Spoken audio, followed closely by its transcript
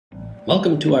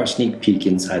Welcome to our sneak peek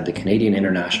inside the Canadian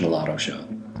International Auto Show.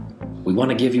 We want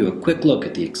to give you a quick look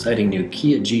at the exciting new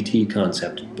Kia GT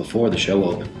concept before the show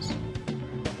opens.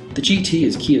 The GT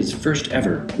is Kia's first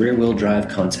ever rear-wheel drive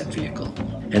concept vehicle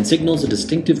and signals a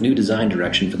distinctive new design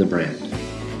direction for the brand.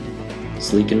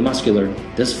 Sleek and muscular,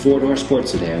 this four-door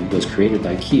sports sedan was created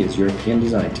by Kia's European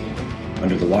design team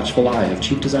under the watchful eye of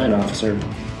Chief Design Officer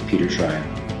Peter Schreier.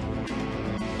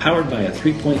 Powered by a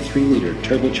 3.3-liter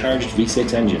turbocharged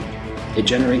V6 engine, it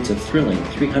generates a thrilling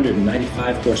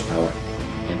 395 horsepower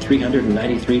and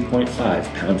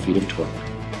 393.5 pound-feet of torque.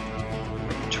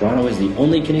 Toronto is the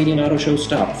only Canadian auto show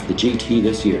stop for the GT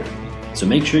this year, so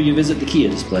make sure you visit the Kia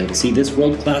display to see this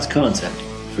world-class concept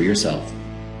for yourself.